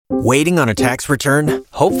Waiting on a tax return?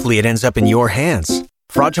 Hopefully it ends up in your hands.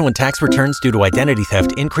 Fraudulent tax returns due to identity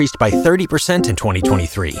theft increased by 30% in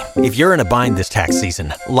 2023. If you're in a bind this tax season,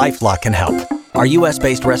 LifeLock can help. Our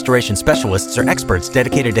U.S.-based restoration specialists are experts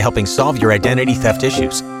dedicated to helping solve your identity theft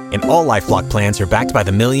issues. And all LifeLock plans are backed by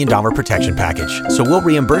the $1 Million Protection Package. So we'll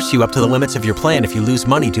reimburse you up to the limits of your plan if you lose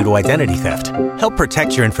money due to identity theft. Help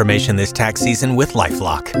protect your information this tax season with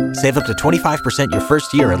LifeLock. Save up to 25% your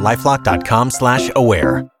first year at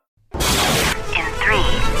LifeLock.com/aware. In 3,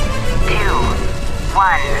 2,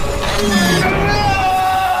 1.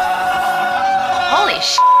 Holy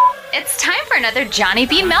sh! It's time for another Johnny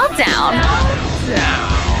B meltdown.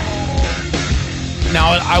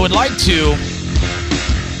 Now, I would like to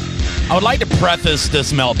preface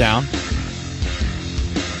this meltdown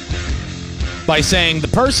by saying the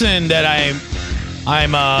person that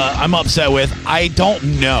I'm upset with, I don't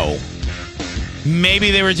know.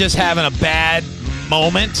 Maybe they were just having a bad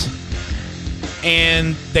moment,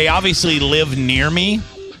 and they obviously live near me,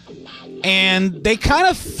 and they kind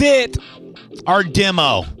of fit our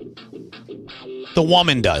demo. The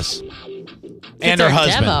woman does. And her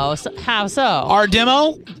husband. Demo? How so? Our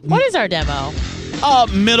demo? What is our demo?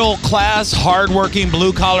 Middle class, hardworking,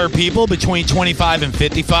 blue collar people between 25 and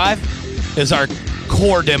 55 is our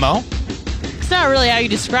core demo. It's not really how you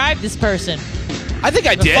describe this person. I think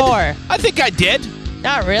I did. Before. I think I did.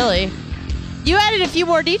 Not really. You added a few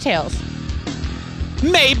more details.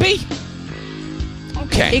 Maybe.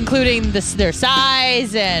 Okay. Including their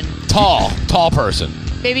size and... Tall person.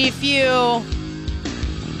 Maybe a few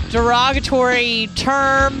derogatory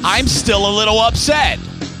terms. I'm still a little upset.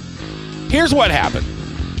 Here's what happened.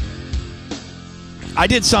 I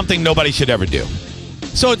did something nobody should ever do.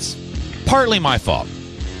 So it's partly my fault.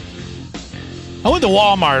 I went to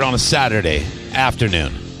Wal-Mart on a Saturday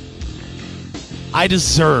afternoon. I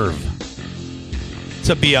deserve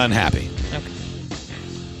to be unhappy. Okay.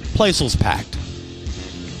 Place was packed.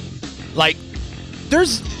 Like,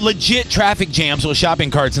 there's legit traffic jams with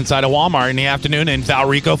shopping carts inside of Walmart in the afternoon in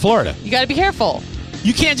Valrico, Florida. You got to be careful.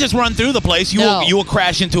 You can't just run through the place. You will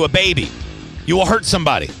crash into a baby. You will hurt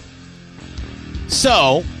somebody.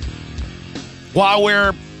 So, while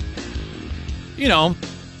we're,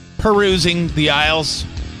 perusing the aisles,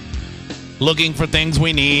 looking for things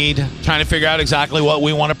we need, trying to figure out exactly what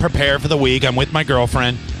we want to prepare for the week, I'm with my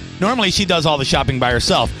girlfriend. Normally, she does all the shopping by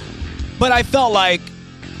herself. But I felt like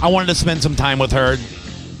I wanted to spend some time with her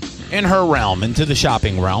in her realm, into the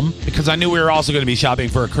shopping realm, because I knew we were also going to be shopping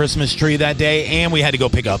for a Christmas tree that day, and we had to go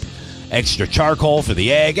pick up extra charcoal for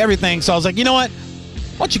the egg, everything. So I was like, you know what?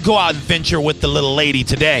 Why don't you go out and venture with the little lady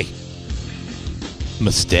today?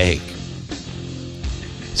 Mistake.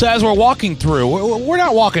 So as we're walking through, we're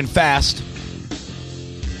not walking fast.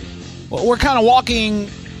 We're kind of walking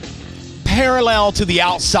parallel to the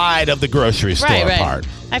outside of the grocery store part.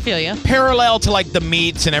 I feel you. Parallel to like the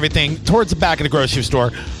meats and everything towards the back of the grocery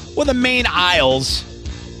store, where the main aisles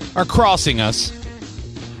are crossing us.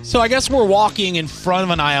 So I guess we're walking in front of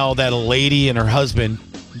an aisle that a lady and her husband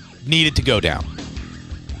needed to go down.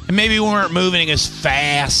 And maybe we weren't moving as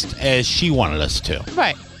fast as she wanted us to.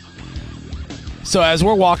 Right. So as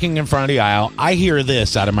we're walking in front of the aisle, I hear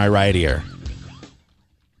this out of my right ear.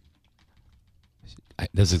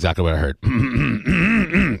 This is exactly what I heard.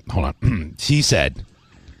 Hold on. She said,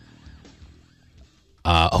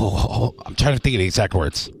 I'm trying to think of the exact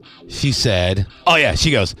words. She said,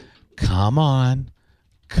 she goes, come on.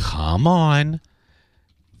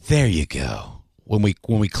 There you go. When we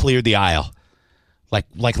cleared the aisle.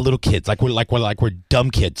 Like little kids, like we're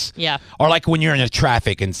dumb kids. Yeah. Or like when you're in a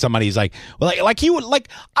traffic and somebody's like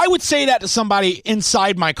I would say that to somebody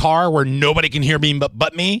inside my car where nobody can hear me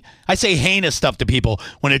but me. I say heinous stuff to people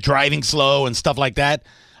when they're driving slow and stuff like that.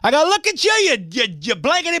 I go, look at you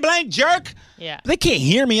blankety blank jerk. Yeah. They can't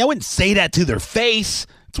hear me. I wouldn't say that to their face.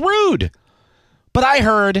 It's rude. But I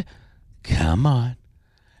heard, come on.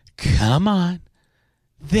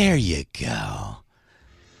 There you go.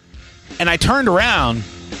 And I turned around.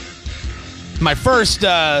 My first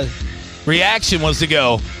reaction was to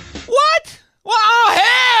go, what? Well,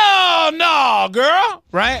 oh, hell no, girl.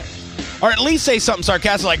 Right? Or at least say something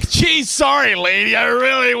sarcastic like, geez, sorry, lady. I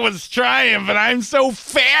really was trying, but I'm so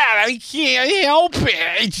fat. I can't help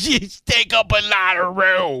it. I just take up a lot of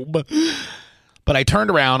room. But I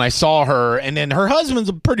turned around. I saw her. And then her husband's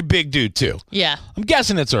a pretty big dude, too. Yeah. I'm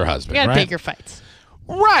guessing it's her husband, You got to right? pick your fights.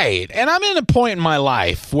 Right. And I'm in a point in my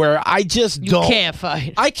life where I just don't. You can't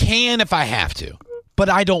fight. I can if I have to, but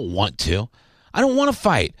I don't want to. I don't want to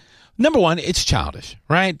fight. Number one, it's childish,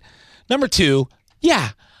 right? Number two,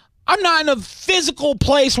 I'm not in a physical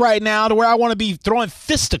place right now to where I want to be throwing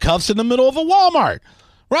fisticuffs in the middle of a Walmart,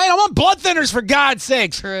 Right? I'm on blood thinners, for God's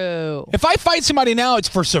sakes. True. If I fight somebody now, it's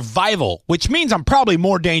for survival, which means I'm probably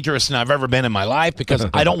more dangerous than I've ever been in my life because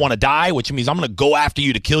I don't want to die, which means I'm going to go after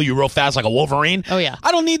you to kill you real fast like a Wolverine. Oh, yeah.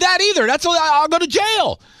 I don't need that either. I'll go to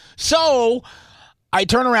jail. So I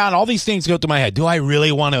turn around. All these things go through my head. Do I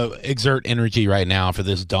really want to exert energy right now for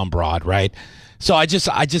this dumb broad, right? So I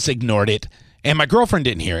just ignored it, and my girlfriend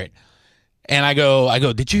didn't hear it. And I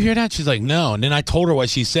go, did you hear that? She's like, no. And then I told her what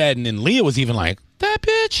she said, and then Leah was even like, that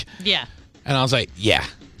bitch? Yeah. And I was like, yeah,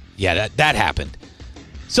 that happened.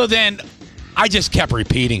 So then I just kept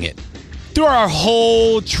repeating it. Through our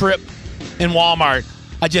whole trip in Walmart,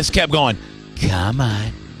 I just kept going, come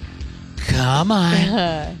on.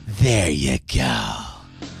 There you go.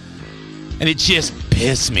 And it just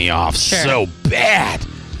pissed me off so bad.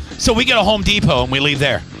 So we go to Home Depot and we leave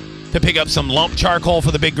there to pick up some lump charcoal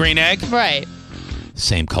for the big green egg. Right.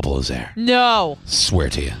 Same couple is there. No. Swear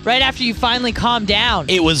to you. Right after you finally calmed down.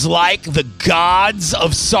 It was like the gods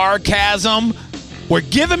of sarcasm were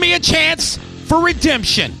giving me a chance for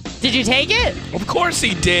redemption. Did you take it? Of course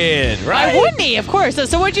he did, right? Why wouldn't he? Of course.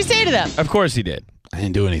 So what'd you say to them? Of course he did. I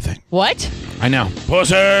didn't do anything. What? I know.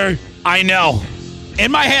 Pussy. I know. In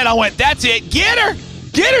my head, I went, that's it. Get her.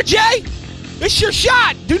 Get her, Jay. It's your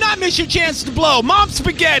shot. Do not miss your chance to blow. Mom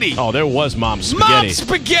spaghetti. Oh, there was Mom spaghetti. Mom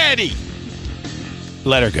spaghetti.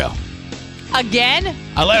 Let her go. Again?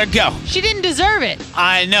 I let her go. She didn't deserve it.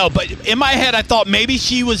 I know, but in my head, I thought maybe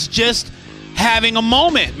she was just having a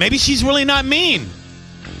moment. Maybe she's really not mean.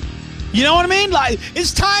 You know what I mean? Like,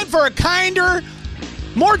 it's time for a kinder,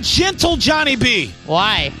 more gentle Johnny B.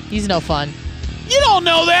 Why? He's no fun. You don't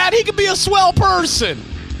know that. He could be a swell person.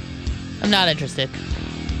 I'm not interested.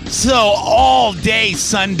 So all day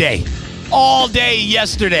Sunday, all day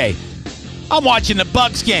yesterday, I'm watching the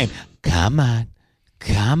Bucks game. Come on.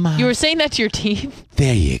 You were saying that to your team?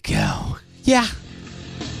 There you go. Yeah.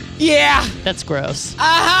 That's gross.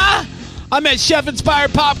 Uh-huh. I'm at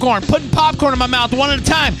chef-inspired popcorn, putting popcorn in my mouth one at a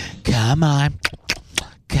time. Come on.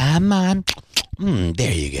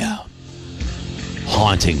 There you go.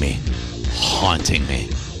 Haunting me.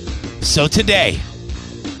 So today,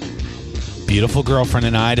 beautiful girlfriend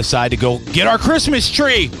and I decide to go get our Christmas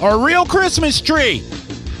tree, our real Christmas tree.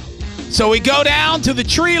 So we go down to the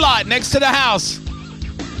tree lot next to the house.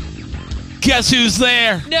 Guess who's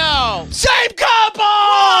there? No. Same couple!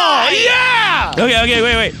 Yeah! Okay,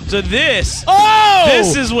 wait. So this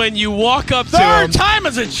is when you walk up to him. Third time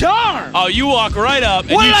is a charm. Oh, you walk right up.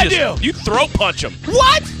 And What you did I do? You throat punch him.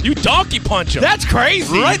 What? You donkey punch him. That's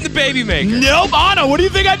crazy. right in the baby maker. Nope, Anna, what do you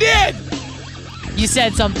think I did? You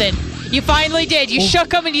said something. You finally did. You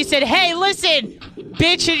shook him and you said, hey, listen,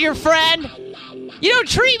 bitch and your friend. You don't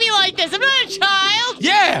treat me like this. I'm not a child.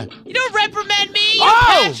 Yeah. You don't reprimand me. You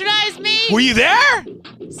Oh. don't patronize me. Were you there?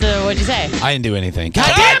 So what'd you say? I didn't do anything. God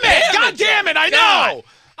damn damn it! it! God damn it! I God.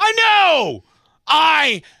 know!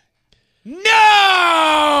 I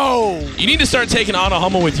know! You need to start taking Anna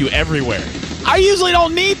Hummel with you everywhere. I usually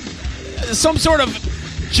don't need some sort of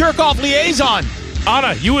jerk-off liaison.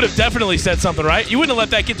 Anna, you would have definitely said something, right? You wouldn't have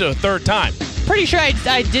let that get to a third time. Pretty sure I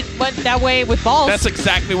went that way with balls. That's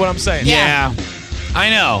exactly what I'm saying. Yeah. I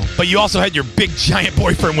know. But you also had your big, giant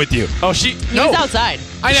boyfriend with you. Oh, He was outside.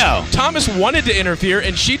 I know. Thomas wanted to interfere,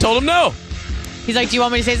 and she told him no. He's like, do you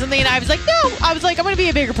want me to say something? And I was like, no. I was like, I'm going to be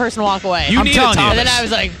a bigger person, walk away. You I'm need telling a you. Thomas. And then I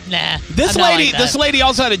was like, nah. This I'm not lady, like that. this lady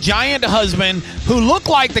also had a giant husband who looked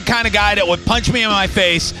like the kind of guy that would punch me in my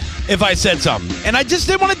face if I said something. And I just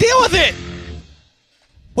didn't want to deal with it.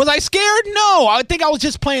 Was I scared? No. I think I was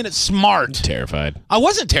just playing it smart. Terrified. I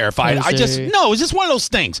wasn't terrified. It was just one of those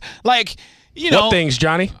things. Like, you know. What things,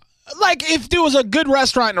 Johnny? Like if there was a good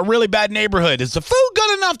restaurant in a really bad neighborhood, is the food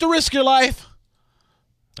good enough to risk your life?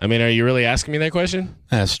 I mean, are you really asking me that question?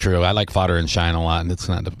 That's true. I like Fodder and Shine a lot, and it's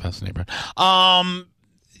not the best neighborhood.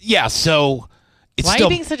 Yeah, so it's Why still.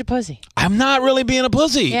 are you being such a pussy? I'm not really being a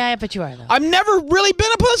pussy. Yeah, but you are, though. I've never really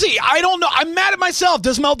been a pussy. I don't know. I'm mad at myself.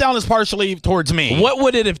 This meltdown is partially towards me. What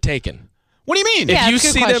would it have taken? What do you mean? Yeah, if you that's a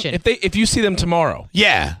good see question. them, if you see them tomorrow,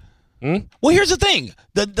 Yeah. Well, here's the thing.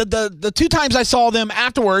 The two times I saw them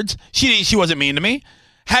afterwards, she wasn't mean to me.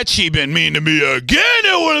 Had she been mean to me again,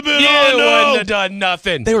 it would have been. you Oh, no. wouldn't have done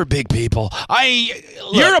nothing. They were big people.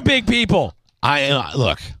 You're a big people.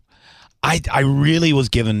 I really was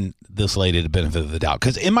giving this lady the benefit of the doubt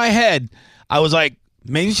because in my head I was like,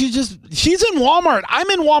 maybe she's in Walmart. I'm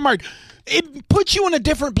in Walmart it puts you in a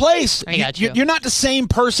different place. I got you. You're not the same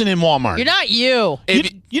person in Walmart. You're not you.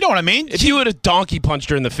 You know what I mean? If you would have donkey punched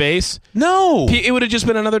her in the face, No. it would have just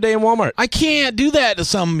been another day in Walmart. I can't do that to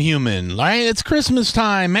some human, right? It's Christmas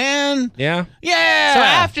time, man. Yeah. Yeah. So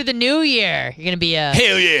after the new year, you're going to be a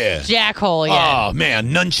Hell yeah. jackhole again. Oh,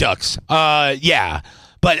 man, nunchucks. Yeah.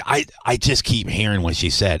 But I just keep hearing what she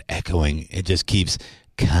said, echoing. It just keeps,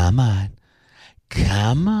 come on.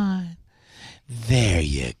 There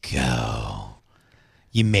you go.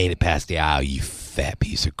 You made it past the aisle, you fat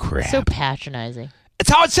piece of crap. So patronizing. It's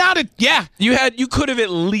how it sounded. Yeah. You could have at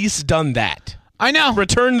least done that. I know.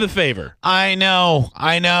 Return the favor. I know.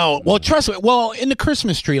 Well, trust me. Well, in the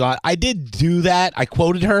Christmas tree lot, I did do that. I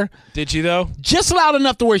quoted her. Did you, though? Just loud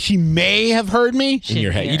enough to where she may have heard me. In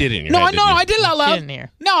your head. You did it in your No, head. I know. I did it out loud. She didn't hear.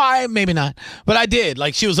 No, maybe not. But I did.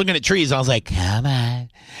 Like, she was looking at trees. I was like, come on.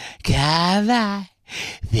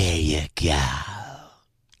 There you go.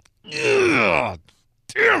 Ugh,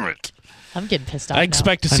 damn it. I'm getting pissed off I now.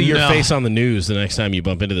 expect to see your face on the news the next time you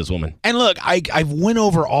bump into this woman. And look, I've went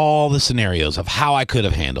over all the scenarios of how I could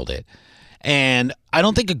have handled it. And I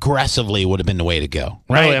don't think aggressively would have been the way to go.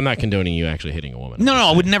 Right? Really, I'm not condoning you actually hitting a woman. No,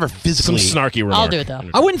 I would never physically. Some snarky remark. I'll do it, though.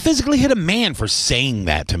 I wouldn't physically hit a man for saying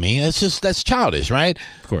that to me. That's childish, right?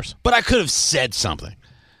 Of course. But I could have said something.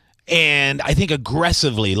 And I think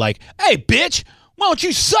aggressively, like, hey, bitch, why don't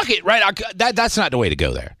you suck it, right? That's not the way to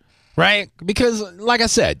go there, right? Because, like I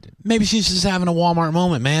said, maybe she's just having a Walmart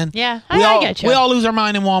moment, man. Yeah, I get you. We all lose our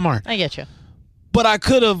mind in Walmart. I get you. But I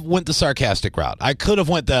could have went the sarcastic route. I could have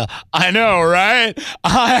went the, I know, right?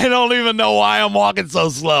 I don't even know why I'm walking so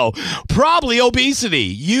slow. Probably obesity.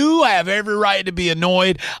 You have every right to be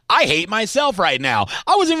annoyed. I hate myself right now.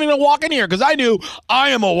 I wasn't even going to walk in here because I knew I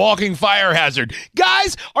am a walking fire hazard.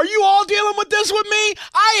 Guys, are you all dealing with this with me?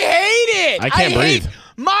 I hate it. I can't breathe.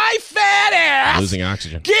 My fat ass Losing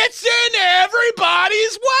oxygen. gets in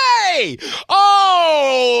everybody's way.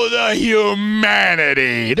 Oh, the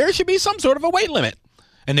humanity. There should be some sort of a weight limit.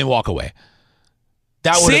 And then walk away.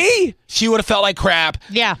 See? She would have felt like crap.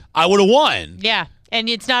 Yeah. I would have won. Yeah. And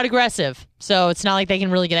it's not aggressive. So it's not like they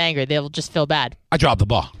can really get angry. They'll just feel bad. I dropped the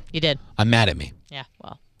ball. You did. I'm mad at me. Yeah.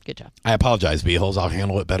 Well, good job. I apologize, B-holes. I'll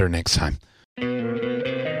handle it better next time.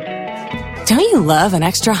 Don't you love an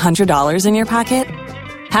extra $100 in your pocket?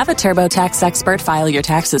 Have a TurboTax expert file your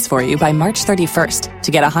taxes for you by March 31st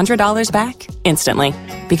to get $100 back instantly.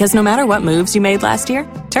 Because no matter what moves you made last year,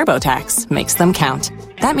 TurboTax makes them count.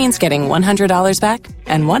 That means getting $100 back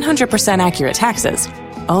and 100% accurate taxes,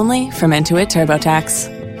 only from Intuit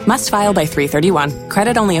TurboTax. Must file by 3/31.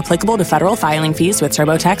 Credit only applicable to federal filing fees with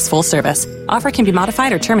TurboTax full service. Offer can be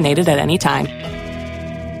modified or terminated at any time.